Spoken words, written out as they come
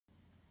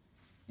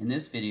In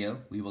this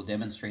video, we will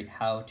demonstrate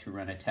how to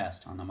run a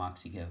test on the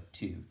Moxi Go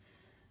II.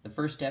 The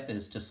first step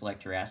is to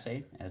select your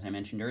assay. As I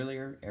mentioned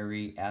earlier,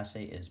 every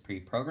assay is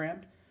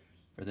pre-programmed.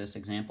 For this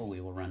example,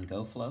 we will run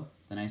GoFlow.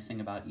 The nice thing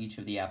about each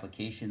of the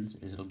applications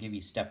is it'll give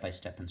you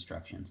step-by-step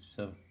instructions.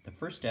 So the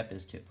first step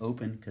is to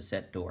open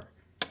cassette door.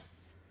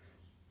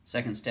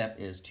 Second step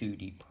is to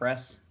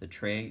depress the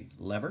tray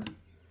lever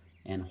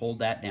and hold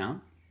that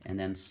down, and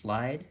then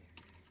slide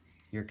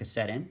your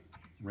cassette in,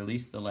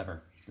 release the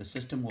lever. The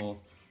system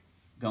will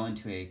go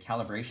into a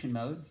calibration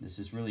mode. This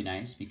is really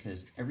nice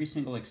because every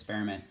single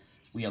experiment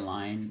we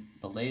align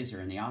the laser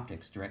and the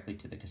optics directly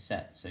to the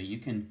cassette. So you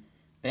can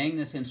bang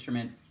this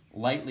instrument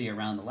lightly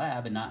around the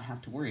lab and not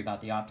have to worry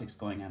about the optics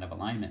going out of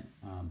alignment.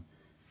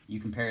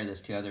 You compare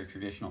this to other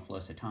traditional flow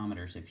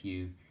cytometers. If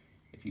you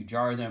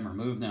jar them or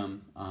move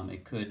them,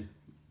 it could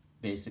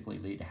basically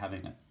lead to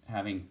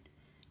having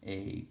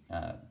a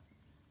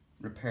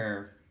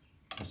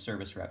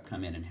service rep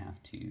come in and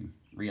have to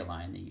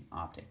realign the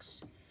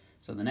optics.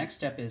 So the next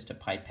step is to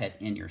pipette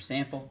in your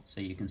sample. So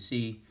you can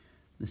see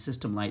the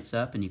system lights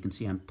up, and you can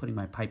see I'm putting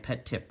my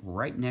pipette tip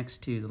right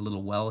next to the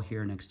little well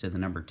here next to the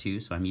number 2,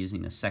 so I'm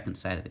using the second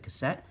side of the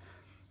cassette.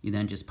 You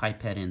then just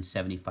pipette in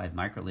 75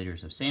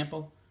 microliters of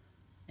sample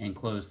and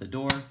close the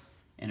door,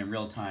 and in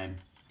real time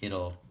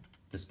it'll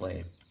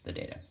display the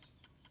data.